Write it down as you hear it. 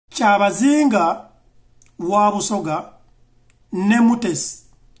Kyabazinga wa Busoga ne Mutesi,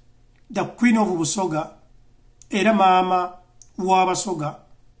 the Queen of Busoga, era mama wa Basoga,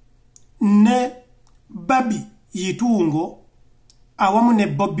 ne Babi Yitungo, awamu ne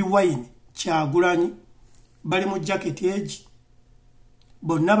Bobby Wine, Kyagulanyi, bali mu jacket age,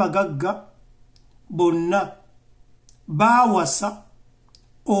 bonna bagagga, bonna bawasa,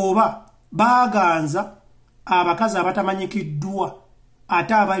 oba baganza, abakazi abatamanyikiddwa,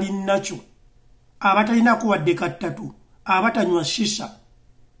 ate abalinakyo, abatalina kuwadde kattatu, abatanywa shisha.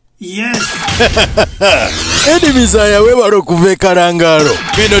 Yes. Edimizaya webala okuva ekalangalo.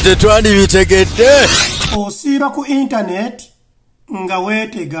 Bino tetwandibitegedde. Osiiba ku internet nga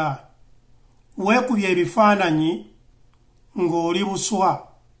weetega. Weekubye ebifaananyi ng'oli buswa.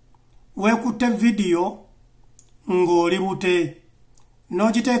 Weekutte video ng'oli bute.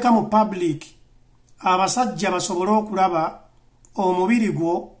 N'ogiteeka mu public. Abasajja basobole okulaba omubiri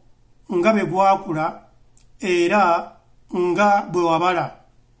gwo nga bwe gwakula era nga bwe wabala.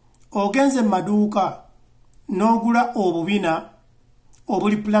 Ogenze maduuka n'ogula obubina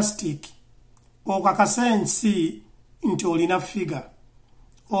obuli plastic okakasa ensi nti olina figa.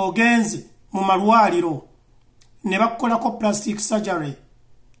 Ogenze mu malwaliro ne bakukolako plastic surgery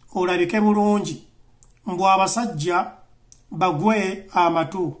olabike bulungi mbu abasajja bagwe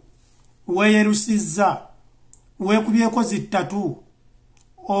amatu. Weeyerusizza weekubyeko zittatu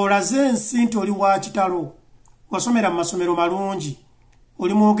olaze ensi nti oli wa kitalo wasomera mu masomero malungi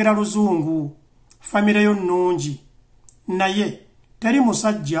oli mwogera luzungu famire yo nnungi naye teri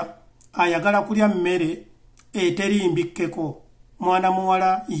musajja ayagala kulya mmere eterimbikkeko mwana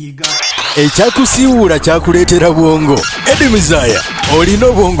muwala yiga. Ekyakusiiwula kyakuleetera bwongo. Edimizaya olina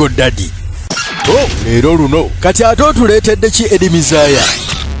obwongo dadi. Leero luno kati ate otuleetedde ki Edimizaya?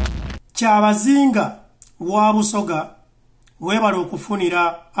 Kyabazinga wa Busoga weebala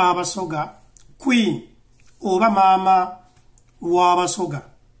okufunira Abasoga Queen oba maama wa Basoga.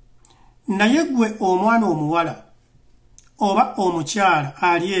 Naye gwe omwana omuwala oba omukyala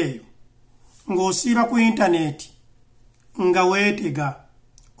ali eyo ng'osiiba ku internet nga weetega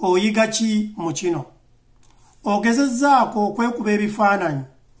oyiga ki mu kino? Ogezezzaako okwekuba ebifaananyi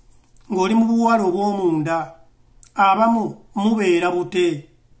ng'oli mu buwala obw'omunda abamu mubeera bute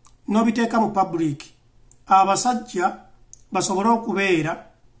n'obiteeka mu public abasajja basobole okubeera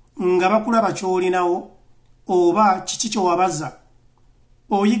nga bakulaba ky'olinawo oba kiki kyewabaza.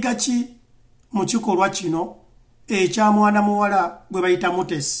 Oyiga ki mu kikolwa kino ekya mwana muwala gwe bayita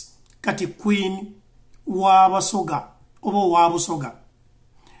Mutesi kati Queen wa Basoga oba owa Busoga?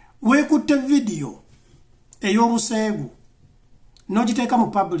 Weekutte video ey'obuseegu n'ogiteeka mu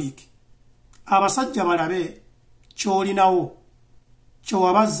public abasajja balabe ky'olinawo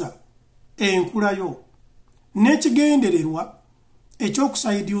kyewabaza enkulayo n'ekigendererwa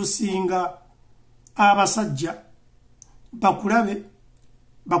ekyokusaidiusinga abasajja bakulabe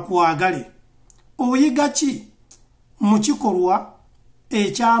bakwagale. Oyiga ki mu kikolwa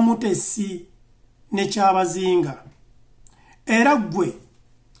ekya Mutesi ne Kyabazinga? Era gwe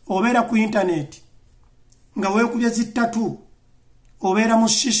obeera ku internet nga weekubye zittatu obeera mu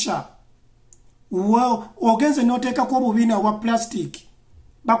shisha ogenze n'oteekako obubina obwa plastic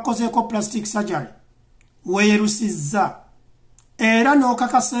bakukozeeko plastic surgery weeyerusizza era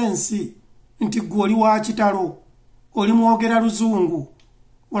n'okakasa ensi nti gwe oli wa kitalo oli mwogera luzungu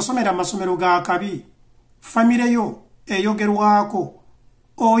wasomera masomero ga kabi famire yo eyogerwako.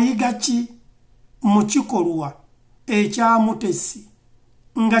 Oyiga ki mu kikolwa ekya Mutesi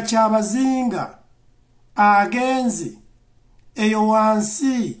nga Kyabazinga agenze eyo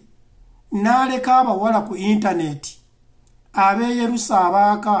wansi n'aleka abawala ku internet abeeyerusa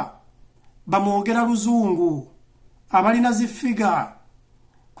abaaka bamwogera luzungu abalina zifiga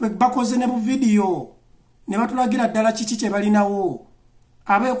kwe bakoze ne bu video ne batulagira ddala kiki kye balinawo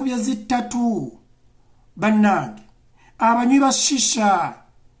abeekubye zittatu bannange abanywi ba shisha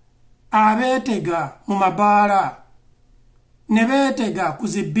abeetega mu mabaala ne beetega ku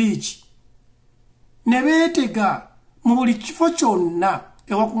zi beach ne beetega mu buli kifo kyonna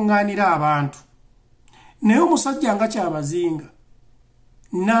ewakuŋŋaanira abantu. Naye omusajja nga Kyabazinga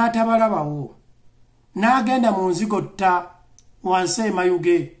n'atabalabawo n'agenda mu nzigotta wansi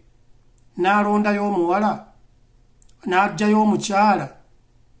emayuge n'alondayo omuwala n'aggyayo omukyala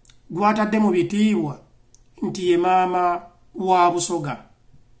gw'atadde mu bitiibwa nti ye maama wa Busoga.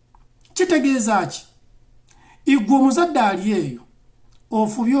 Kitegeeza ki? Igwe omuzadde ali eyo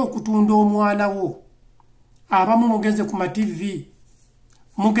ofubye okutunda omwana wo abamu mugenze ku ma-TV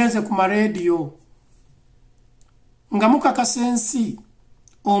mugenze ku ma-radio nga mukakasa ensi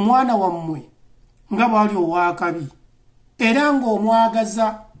omwana wammwe nga bwali owakabi era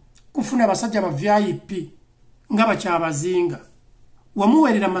ng'omwagaza kufuna basajja ba VIP nga Bakyabazinga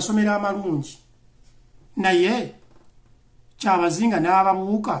wamuwerera amasomero amalungi naye Kyabazinga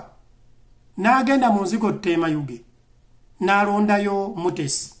n'ababuuka n'agenda mu nzigo Teema Yuge n'alondayo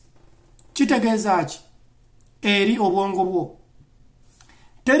Mutesi. Kitegeeza ki eri obwongo bwo?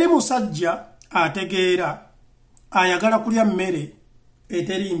 Teri musajja ategeera ayagala kulya mmere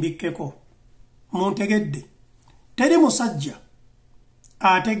eterimbikkeko. Muntegedde? Teri musajja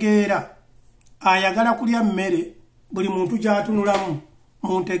ategeera ayagala kulya mmere buli muntu gy'atunulamu.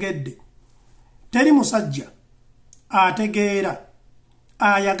 Muntegedde? Teri musajja ategeera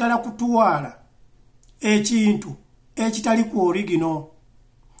ayagala kutwala ekintu ekitali ku origino.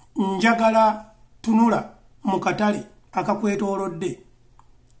 Njagala tunula mu katale akakwetoolodde.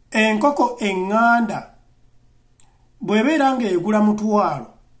 Enkoko eŋŋanda bw'ebeera ng'egula mutwalo,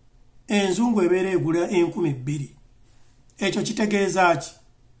 enzungu ebeera egula 2,000. Ekyo kitegeeza ki?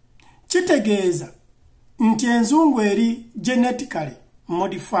 Kitegeeza nti enzungu eri genetically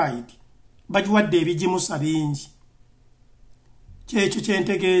modified, bagiwadde ebigimusa bingi. Kyekyo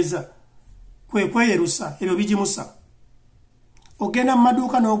kyentegeeza kwe kweyerusa ebyo bigimusa. Ogenda mu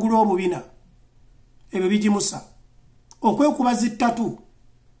maduuka n'ogula obubina, ebyo bigimusa. Okwekuba zittatu,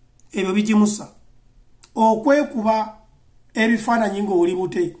 ebyo bigimusa. Okwekuba ebifaananyi ng'oli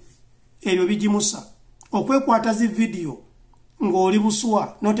bute, ebyo bigimusa. Okwekwata zi video ng'oli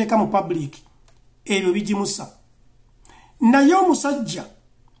buswa n'oteeka mu public, ebyo bigimusa. Naye omusajja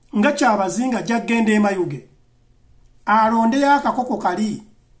nga Kyabazinga gy'agenda emayuge alondeyo akakoko kali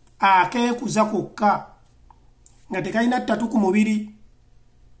akeekuza kokka nga tekalina ttatu ku mubiri,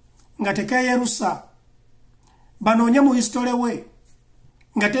 nga tekeeyerusa, banoonye mu histole we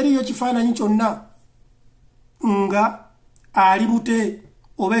nga teriyo kifaananyi kyonna, nga ali bute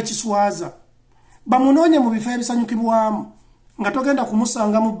oba ekiswaza, bamunoonye mu bifo ebisanyukibwamu nga togenda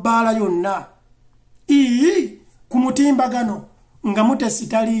kumusanga mu bbaala yonna. Ku mutimbagano nga Mutesi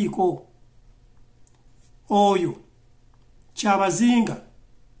taliiko. Oyo Kyabazinga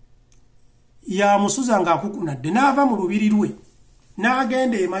yamusuza ng'akukunadde n'ava mu lubiri lwe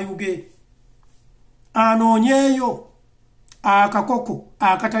n'agenda emayuge anoonyeeyo akakoko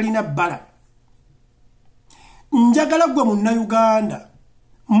akatalina bbala. Njagala gwe munnayuganda,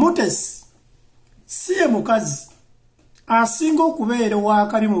 Mutesi si ye mukazi asinga okubeera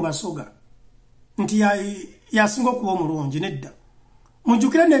wakabi mu basoga nti yasinga okuba omulungi. Nedda.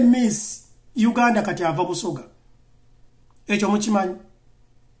 Mujjukire ne Miss Uganda kati ava busoga. Ekyo mukimanyi.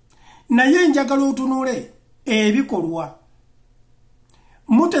 Naye njagala otunule ebikolwa.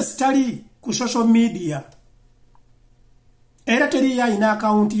 Mutesi tali ku social media. Era teri yalina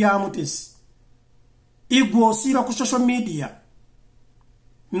akaunti ya Mutesi. Igwe osiira ku social media.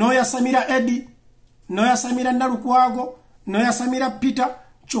 Noyasamira Eddie, noyasamira Nalukwago, noyasamira Peter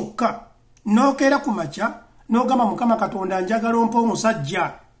kyokka. Nokeera ku makya, n'ogamba Mukama Katonda njagala ompa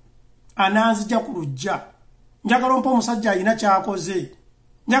omusajja ananzija ku lujja. Njagala ompa omusajja alina kyakoze.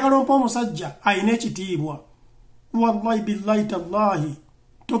 Njagala ompa omusajja alina ekitiibwa. Wallahi billahi tallahi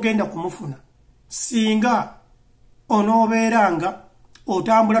togenda kumufuna singa onoobeeranga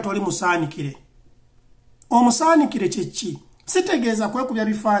otambula toli musaanikire. Omusaanikire kyeki? Sitegeeza kwekubya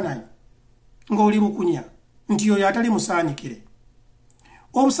bifaananyi ng'oli bukunya nti oyo atali musaanikire.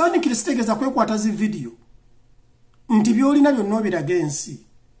 Obusaanikire sitegeeza kwekwata zi video nti byolina byonna obiraga ensi.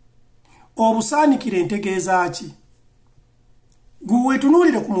 Obusaanikire ntegeeza ki? Gwe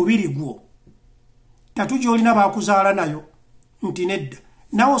weetunuulire ku mubiri gwo, tatu gy'olina baakuzaala nayo nti nedda.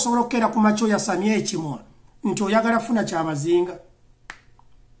 Nawe osobola okukeera ku makyo yasamye ekimwa nti oyagala funa Kyabazinga.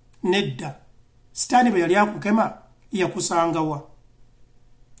 Nedda. Sitaani bwe yali akukema yakusangawa.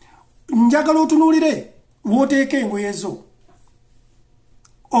 Njagala otunuulire w'oteeka engoye zo.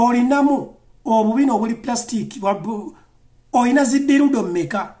 Olinamu obubina obuli plastic, olina ziddirudo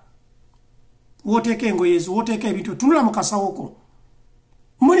mmeka w'oteeka engoye zo, w'oteeka ebintu. Tunula mu kasawoko.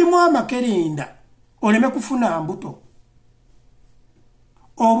 Mulimu amakerinda oleme kufuna mbuto.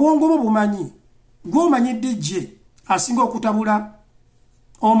 Obwongo bwo bumanyi. Gw'omanyi DJ asinga okutabula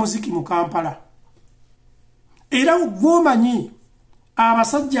omuziki mu Kampala. Era gw'omanyi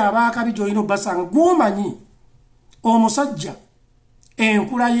abasajja abaakabi gy'olina obbasanga. Gw'omanyi omusajja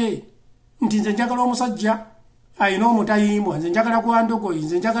enkula ye nti nze njagala omusajja alina omutayimbwa, nze njagala gwa ndogoyi,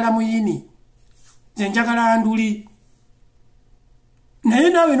 nze njagala muyini, nze njagala nduli. Naye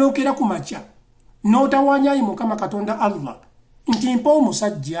naawe n'okeera ku makya n'otawanyayi Mukama Katonda Allah nti mpa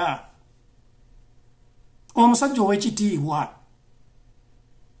omusajja, omusajja ow'ekitiibwa.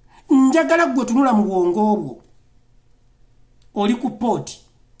 Njagala gwe tunula mu bwongo obwo. Oli ku pooti,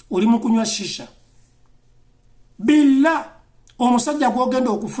 oli mu kunywa shisha. Billa omusajja gwogenda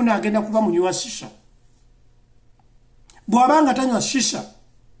okufuna agenda kuba munywa shisha. Bwabanga tanywa shisha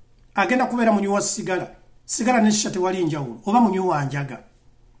agenda kubeera munywa sigala. Sigala ne shisha tewali njawulo oba munywa njaga.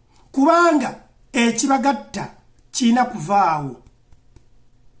 Kubanga ekibagatta kina kuvaawo.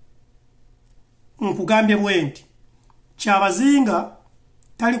 Nkugambye bwenti Kyabazinga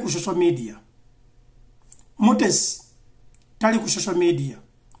tali ku social media. Mutesi tali ku social media.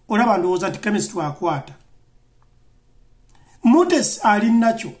 Olaba ndowooza nti chemistry akwata. Mutesi ali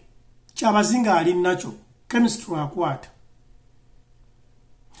nacho, Kyabazinga ali nacho, chemistry akwata.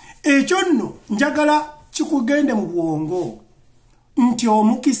 Ekyo nno njagala kikugende mu bwongo nti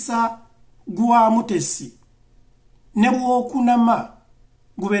omukisa gwa Mutesi ne bw'okunama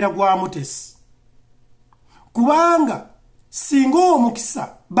gubeera gwa Mutesi. Kubanga singa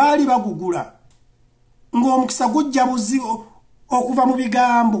omukisa baali bagugula ng'omukisa gujja buzibu okuva mu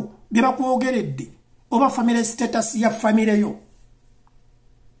bigambo bye bakwogeredde oba family status ya family yo,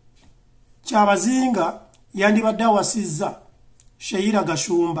 Kyabazinga yandibadde awasizza Sheira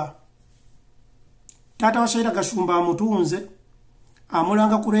Gashumba. Taata wa Sheira Gashumba amutunze,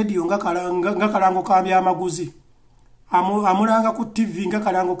 amulanga ku radio nga kalango ka byamaguzi, amulanga ku TV nga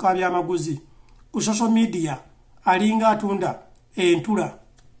kalango ka byamaguzi, ku social media alinga atunda entula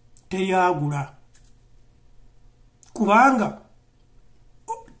teyagula. Kubanga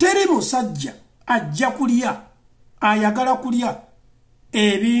teri musajja ajja kulya ayagala kulya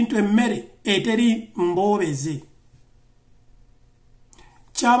ebintu emmere eteri mbobeze.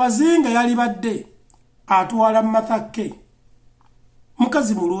 Kyabazinga yali badde atwala Mathake,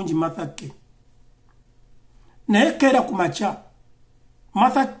 mukazi mulungi Mathake, naye keera ku makya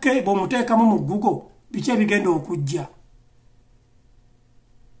Mathake bw'omuteekamu mu Google biki ebigenda okujja.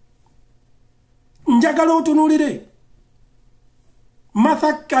 Njagala otunuulire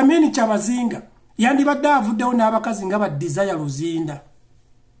Mathake amini Kyabazinga yandibadde avuddewo n'abakazi nga ba Desire Luzinda.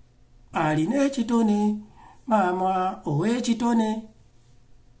 Alina ekitone maama ow'ekitone.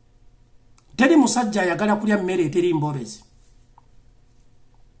 Teri musajja ayagala kulya mmere eteri mbobezi.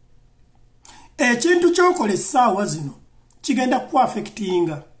 Ekintu ky'okola essaawa zino kigenda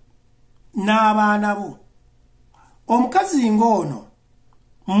kuaffectinga n'abaana bo. Omukazi ng'ono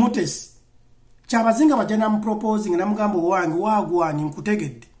Mutesi Kyabazinga bajja namuproposing namugamba owange waagwani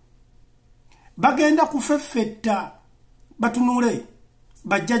nkutegedde. Bagenda kufeffetta batunule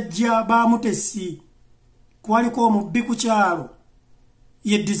bajjajja ba Mutesi. Kwaliko omubbi ku kyalo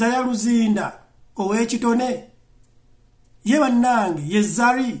ye Desire Luzinda ow'ekitone, ye bannange ye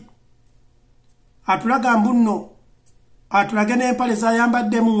Zari atulaga mbunno, atulage n'empale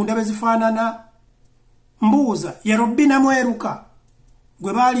zayambadde munda bezifaanana. Mbuuza ye Robina Mweruka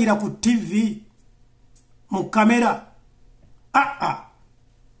gwe baaliira ku TV mu kamera.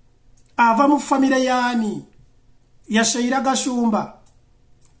 Ava mu famire yaani ya Sheira Gashumba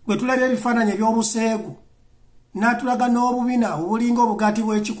gwe tulabye ebifaananyi eby'obuseegu n'atulaga n'obubina obulinga obugaati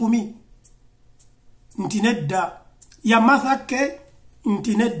bw'ekikumi. Nti nedda ya Mathake,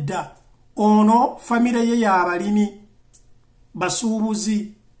 nti nedda ono famire ye y'abalimi,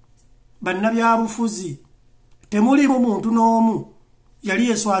 basuubuzi, bannabyabufuzi, temulimu muntu n'omu yali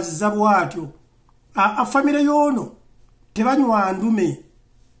yeeswaziza bw'atyo. Famire y'ono tebanywa ndume.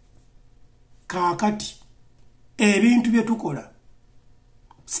 Kaakati ebintu bye tukola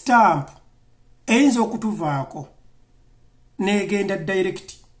stamp eyinza okutuvaako n'egenda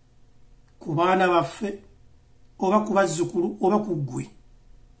direct ku baana baffe oba ku bazzukulu oba ku ggwe.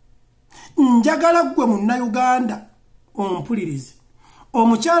 Njagala ggwe munnayuganda ompulirize.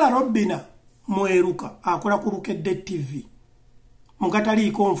 Omukyala Robina Mweruka akola ku Bukedde TV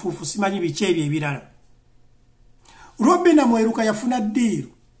mugataliiko nfuufu, simanyi biki ebyo ebirala. Robina Mweruka yafuna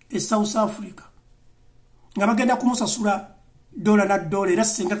ddiiru e South Africa nga bagenda kumusasula $1 na $1 era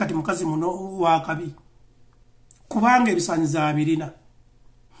singa kati mukazi muno wakabi kubanga ebisanyiza abirina.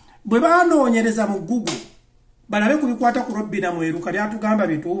 Bwe banoonyereza mu Google balabe ku bikwata ku Robina Mweruka lyatugamba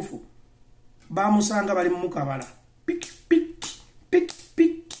bituufu, bamusanga bali mu mukabala. Pik pik pik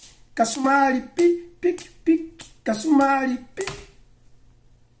pik kasumali pik pik pik kasumali pik.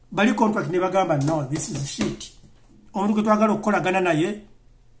 Bali contract ne bagamba no, this is shit. Omuntu gwe twagala okukolagana naye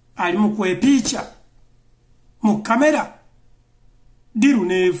ali mu kwepiica mu kamera diru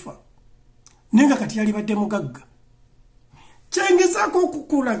neefa nenga kati yali badde mugagga. Kyengezaako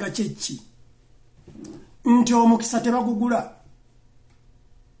okukulaga kyeki nti omukisa tebagugula,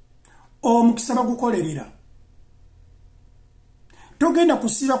 omukisa bagukolerera. Togenda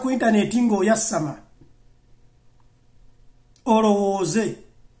kusiba ku intaneti ng'oyasama olowooze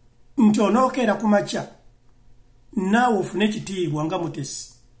nti onookeera ku makya naawe ofune ekitiibwa nga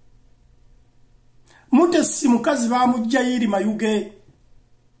Mutesi. Mutesi mukazi bamujja yiri mayuge.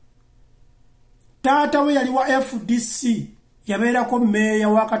 Taata we yali wa FDC yabeerako meeya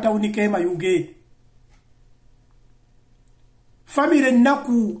wa katawuni ke mayuge. Famire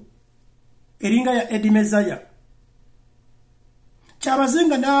nnaku eringa ya Edimezaya.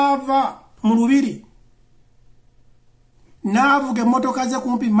 Kyabazinga naava mu lubiri. Naavuga emmotoka ze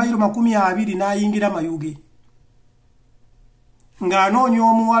kumpi mayiro 20 n'ayingira mayuge. Ng'anoonya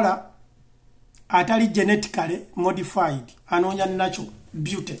omuwala atali genetically modified, anoonya natural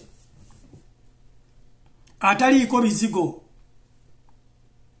beauty. Ataliiko bizigo.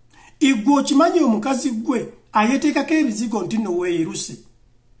 Igwe okimanyi omukazi gwe ayeteekako ebizigo nti nno weeruse.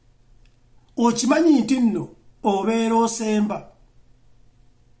 Okimanyi nti nno obeera osemba.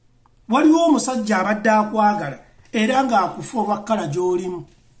 Waliwo omusajja abadde akwagala era ng'akufa olwa kkala gy'olimu.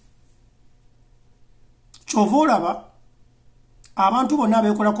 Kyova olaba abantu bonna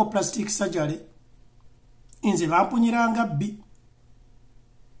abeekolako plastic surgery nze bampunyiranga bbi.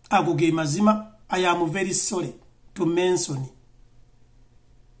 Ago ge mazima. I am very sorry to mention.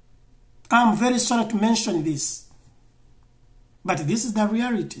 I'm very sorry to mention this. But this is the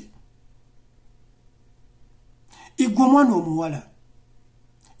reality. Igwe mwana omuwala.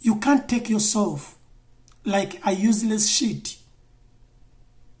 You can't take yourself like a useless shit.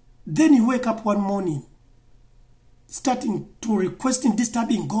 Then you wake up one morning starting to requesting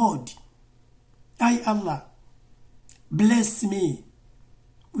disturbing God. I, Allah, bless me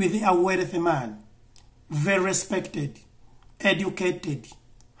with a wealthy man, very respected, educated,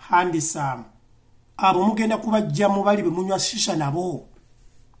 handsome. Abo mugenda kubajja mu bali bemunywa shisha nabo.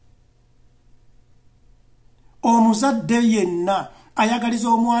 Omuzadde yenna ayagaliza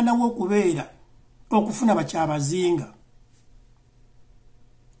omwana we okubeera okufuna bakyabazinga.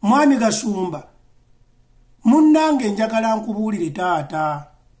 Mwami Gashumba, munnange njagala nkubuulire taata.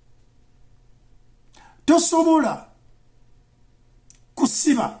 Tosobola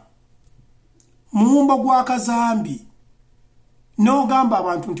kusiba muwumba gwa kazambi n'ogamba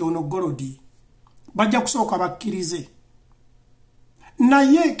abantu nti ono golodi bajja kusooka bakkirize.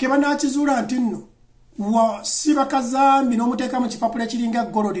 Naye ke banaakizuula nti nno wasiba kazambi n'omuteeka mu kipapula kiringa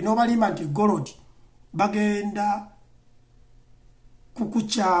golodi n'obalima nti golodi bagenda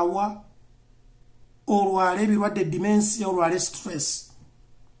kukukyawa olwala ebirwadde dementia olwala stress.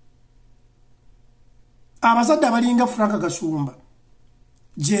 Abazadde abalinga Frank Gashumba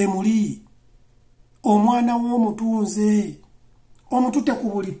gye muli omwana w'omutunze omutute ku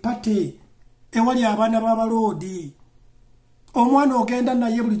buli pate ewali abaana b'abaloodi. Omwana ogenda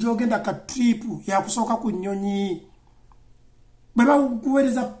naye buli gy'ogenda ka tripu yakusooka ku nnyonyi. Bwe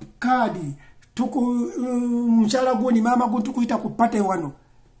bakuweereza kaadi mukyala gwo ni maama gwo tukuyita ku pate wano,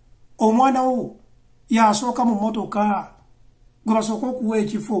 omwana wo yasooka mu mmotoka gwe basooka okuwa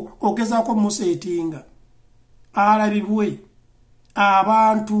ekifo ogezaako museetinga. Alabibwe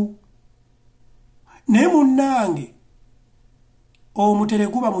abantu. Naye munnange omutere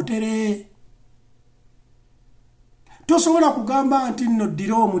guba mutere. Tosobola kugamba nti nno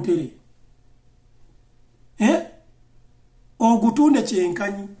ddira omutere ogutunde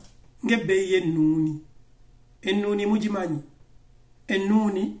kyenkanyi ng'ebbeeyi y'ennuuni. Ennuuni mugimanyi?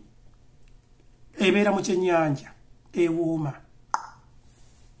 Ennuuni ebeera mu kyennyanja ewooma.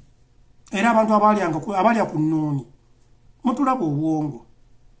 Era abantu abalya ku nnuuni mutulaba obwongo.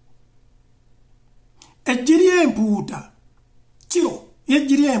 Eggi ly'empuuta kiro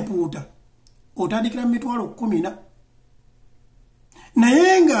y'eggi ly'empuuta otandikira mu mitwalo 10.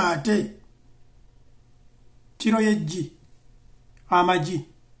 Naye ng'ate kiro y'eggi amagi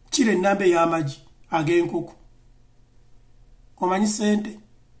kiro ennamba ey'amagi ag'enkoko omanyi sente.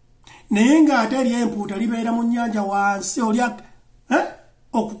 Naye ng'ate ery'empuuta libeera mu nnyanja wansi olya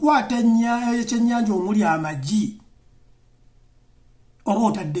okukwata ekyennyanja omuli amagi oba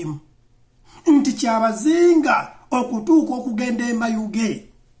otaddemu nti Kyabazinga okutuuka okugenda e Mayuge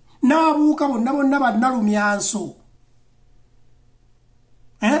n'abuuka bonna bannalumyanso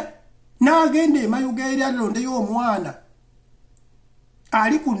n'agenda e Mayuge eri alondeyo omwana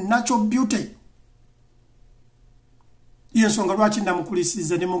ali ku natural beauty. Yensonga lwaki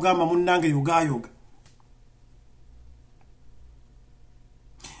namukulisiza ne mugamba munnange yogayoga.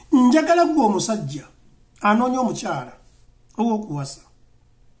 Njagala gwe omusajja anoonya omukyala ow'okuwasa.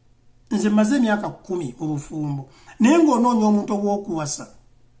 Nze maze emyaka 10 obufumbo. Naye ng'onoonya omuntu ow'okuwasa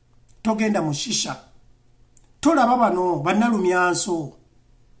togenda mu shisha. Tolaba bano bannalumyanso.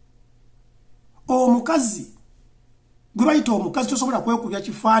 Omukazi gwe bayita omukazi tosobola kwekubya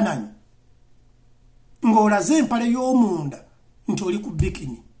kifaananyi ng'olaze empale y'omunda nti oli ku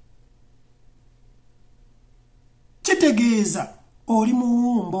bikini. Kitegeeza oli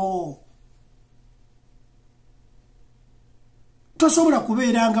muwumbo. tosobola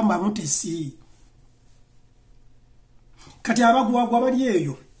kubeera nga Mutesi. Kati abagwagwa bali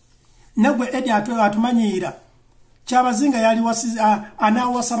eyo nagwe Edi atumanyiira Kyabazinga yali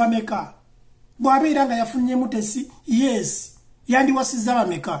anawasa bameka bwabeera nga yafunye Mutesi. Yes, yandi wasiza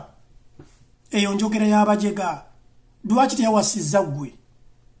bameka. Eyo njogera y'abajega. Lwaki teyawasizza gwe?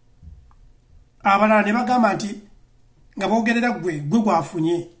 Abalala ne bagamba nti nga boogerera gwe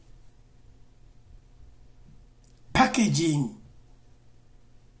gwafunye. Packaging.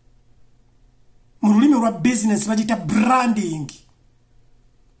 Mu lulimi lwa business bagita branding.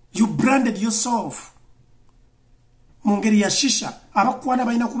 You branded yourself. Mu ngeri ya shisha. Abakwana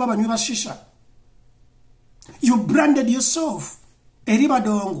balina kuba banywi ba shisha. You branded yourself. Eri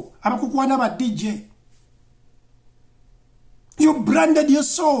badongo. Abakukwana ba DJ. You branded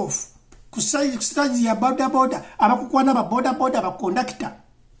yourself. Kusaji ya boda. Abakukwana ba boda ba conductor.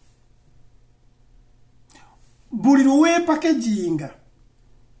 Buli luwe packaging.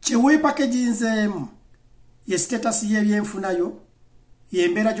 Chewe packaging zemu. Ye status ye byenfunayo. Ye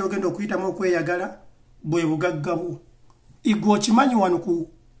mbera gy'ogenda okuyitamu okweyagala bwe bugaggabu. Igwo kimanyi wano ku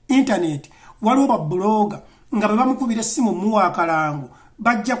internet waliwo ba blogger nga bwe bamukubira essimu muwa akalango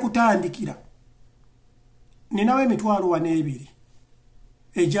bajja kutandikira. Ninawe emitwalo 2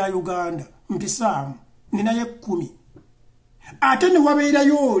 eja Uganda mpisaamu ninaye 10. Ate ne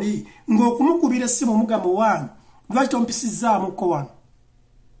wabeerayo oli ng'okumukubira essimu mugamo wange lwaki tompisizaamu ko wano.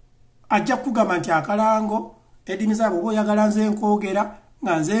 Ajja kugamba nti akalango edimi zaabo oba oyagala nze nkoogera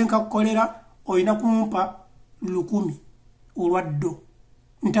nga nze nkakukolera olina kumpa 10,000 olwaddo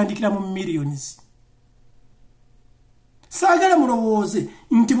ntandikira mu millions. Saagala mulowooze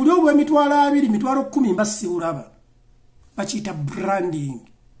nti buli obwa emitwalo 2 mitwalo 10 mbasibulaba. Bakiyita branding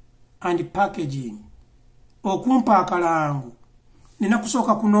and packaging. Okumpa akalango nina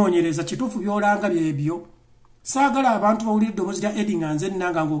kusooka kunoonyereza kituufu byolanga byebyo. Saagala abantu bawulira eddoboozi lya Edi nga nze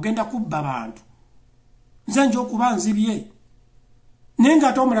nnanga ng'ogenda kubba abantu. Nze nja okuba nzibye. Naye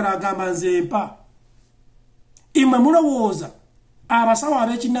ng'ate omulala agamba nze mpa. Imwe mulowooza abasawo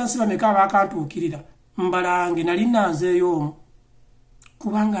ab'ekinnansi bameka abaakantuukirira mbalange nali nanzeeyo omu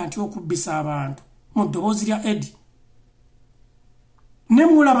kubanga nti okubbisa abantu mu ddoboozi lya Edi. Ne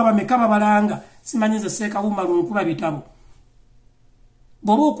mulaba bameka babalanga simanyi nze Seekawuma lunkuba bitabo.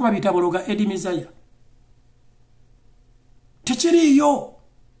 Bw'oba okuba bitabo loga Edi Mizaya. Tekiriiyo.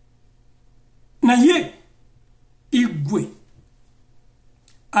 Naye igwe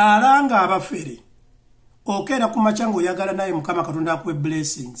alanga abafere okeera ku makya ng'oyagala naye Mukama Katonda akuwe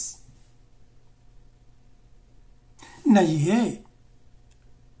blessings. Naye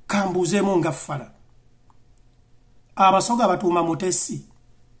kambuuzeemu nga ffala. Abasoga batuuma Mutesi.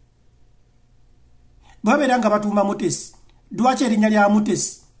 Babeera nga batuuma Mutesi. Lwaki erinnya lya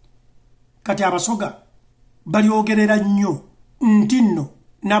Mutesi kati abasoga balyogerera nnyo nti nno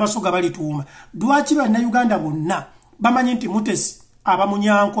n'abasoga balituuma? Lwaki bannayuganda bonna bamanyi nti Mutesi aba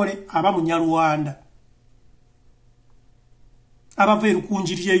Munyankole aba Munyarwanda abava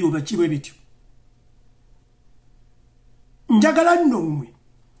erukunjiri eyo bakibwe bityo? Njagala nno mmwe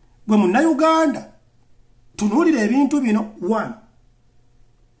bwe munnayuganda tunuulira ebintu bino. 1.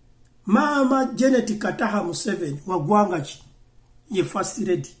 Maama Janet Kataha Museveni wa ggwanga ki ye first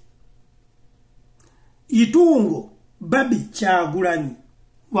lady. Itungo Babi Kyagulanyi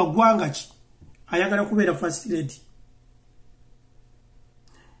wa ggwanga ki ayagala kubeera first lady.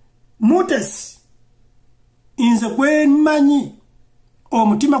 Mutesi inze gwe mmanyi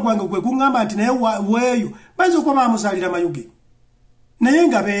omutima gwange gwe gungamba nti naye weeyo bayinza okuba bamuzaalira mayuge naye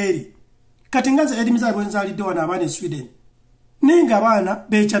nga beeri. Kati nga nze Edi Mizaya bwe nzaalidde wano abaana e Sweden naye nga abaana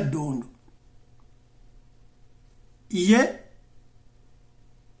b'ekyaddondo. Ye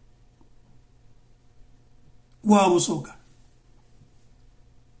wa Busoga.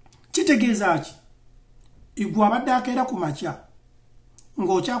 Kitegeeza ki? Igwe abadde akeera ku makya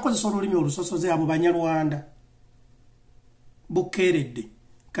ng'okyakozesa olulimi olusosoze abo Banyarwanda bukeeredde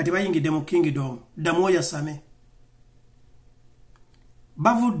kati bayingidde mu kingdom. Ddamu oyasame.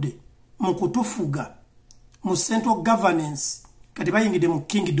 Bavudde mu kutufuga mu central governance kati bayingidde mu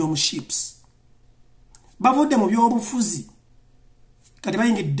kingdom ships. Bavudde mu by'obufuzi kati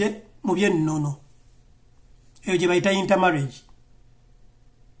bayingidde mu by'ennono. Eyo gye bayita intermarriage.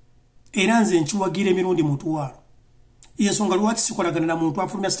 Era nze nkiwagira emirundi mutwalo. Yensonga lwaki sikolagana na muntu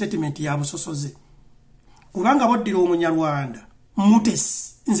afulumya statement ya busosoze. Kubanga boddira Omunyarwanda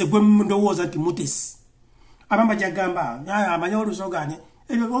Mutesi nze gwe ndowooza nti Mutesi abamba jagamba amanya olusogane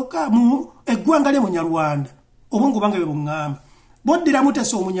ebyo mu eggwanga lye Munyarwanda obwongo bange bwe bungamba. Boddira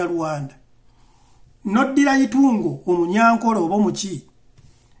Mutesi Omunyarwanda noddira Itungo Omunyankole oba muki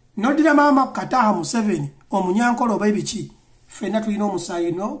noddira Maama Kataha Museveni Omunyankole oba ebiki ffenna tulina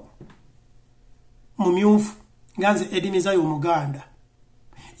omusaayi no mumyufu nga nze Edimizayo Omuganda.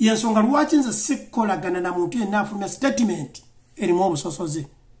 Yensonga lwaki nze sikkolagana na muntu yenna afulumya statement erimu obusosoze.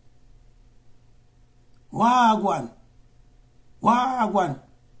 Wagwan.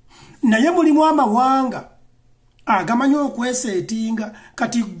 Naye mulimu amawanga agamanyi okweseetinga.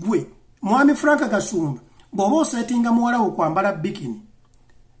 Kati gwe Mwami Frank Kasumba bw'oba oseetinga muwala wo kwambala bikini,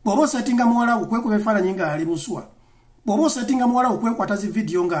 bw'oba oseetinga muwala wo kwekuba ebifaananyi ng'ali buswa, bw'oba oseetinga muwala wo kwekwata zi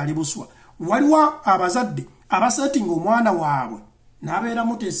vidiyo ng'ali buswa, waliwo abazadde abaseetinga omwana waabwe n'abeera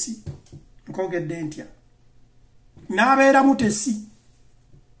Mutesi. Nkogedde ntya? N'abeera Mutesi.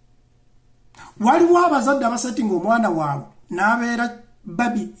 Waliwo abazadde abaseetinga omwana waabwe n'abeera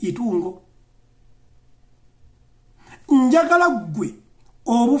Babi Itungo. Njagala gwe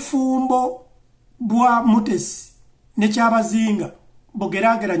obufumbo bwa Mutesi ne Kyabazinga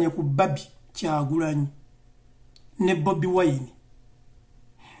bogeraageranye ku Babi Kyagulanyi ne Bobi Wine.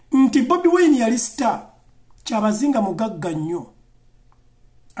 Nti Bobi Wine yali star, Kyabazinga mugagga nnyo,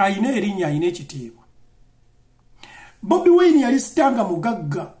 ayina erinnya, ayina ekitiibwa. Bobi Wine yali star nga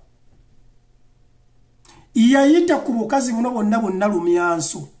mugagga, yayita ku bukazi buno bonna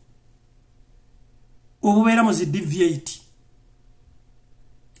lumyanso obubeera mu zi deviate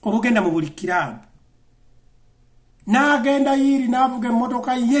obugenda mu buli kiraabu. N'agenda yiri n'avuga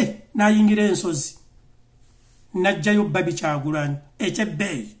emmotoka ye n'ayingira ensozi n'ajjayo Babi Kyagulanyi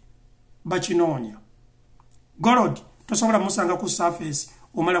ekyebbeeyi bakinoonya. Golodi tosobola musanga ku surface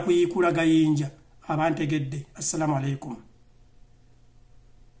omala kuyiikula gayinja. Abantegedde, assalamu alaikum.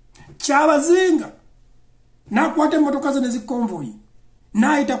 Kyabazinga n'akwata emmotoka ze ne zikonvoyi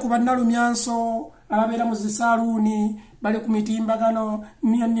n'ayita ku bannalumyanso ababeera mu zisaaluuni bali ku mitimbagano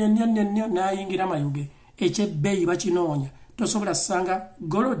n'ayingira mayuge ekyebbeeyi bakinoonya. Tosobola ssanga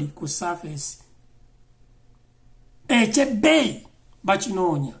Golodi ku surface. Ekyebbeeyi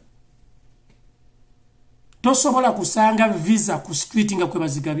bakinoonya. Tosobola kusanga visa ku street nga kwe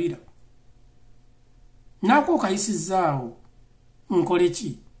bazigabira. Naako okayisizaawo nkole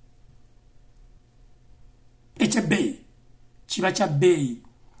ki? Ekyebbeeyi kiba kya bbeeyi.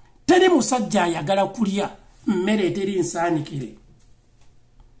 Teri musajja ayagala kulya mmere eteri nsaanikire.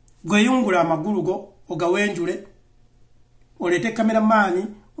 Gweyungula amagulu go ogawenjule, oleete kameramaani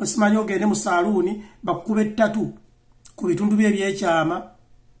osimanyi ogende mu saaluuni bakukube ettatu ku bitundu bye ebyekyama,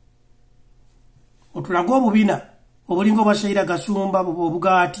 otulaga obubina obulinga obwashayira Gasumba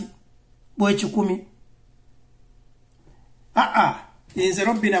obugaati bw'ekikumi. Nze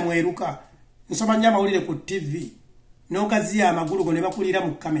Robina Mweruka nsoma nnyo amawulire ku TV n'ogaziya amagulu go ne bakulira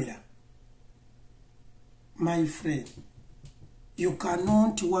mu kamera. My friend, you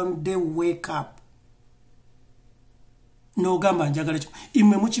cannot one day wake up n'ogamba njagala kyo.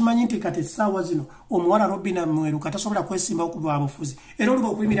 Imwe mukimanyi nti kati essaawa zino omuwala Robina Mweruka tasobola kwesimbawo ku bwabufuzi. Era oluba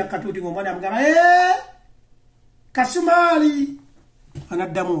okuyimira katuuti ng'omwana amugamba Kasumaali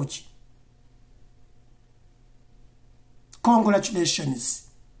anaddamu ki? Congratulations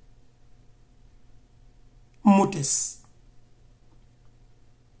Mutesi.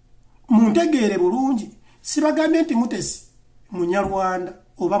 Muntegeere bulungi, sibagambye nti Mutesi Munyarwanda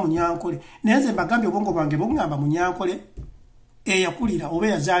oba Munyankole, naye nze mbagambye obwongo bwange bugamba Munyankole eyakulira oba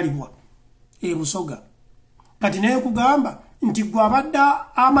yazaalibwa e Busoga. Kati naye kugamba nti gwe abadde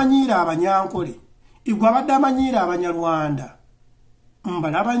amanyiira Abanyankole, igwe abadde amanyiira Abanyarwanda,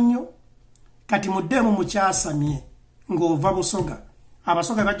 mbalaba nnyo. Kati muddeemu mukyasamye ng'ova Busoga,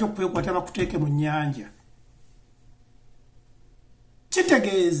 Abasoga bajja okwekwata bakuteeke mu nnyanja.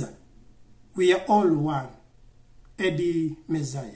 Kitegeeza we are all one. Edimizayo.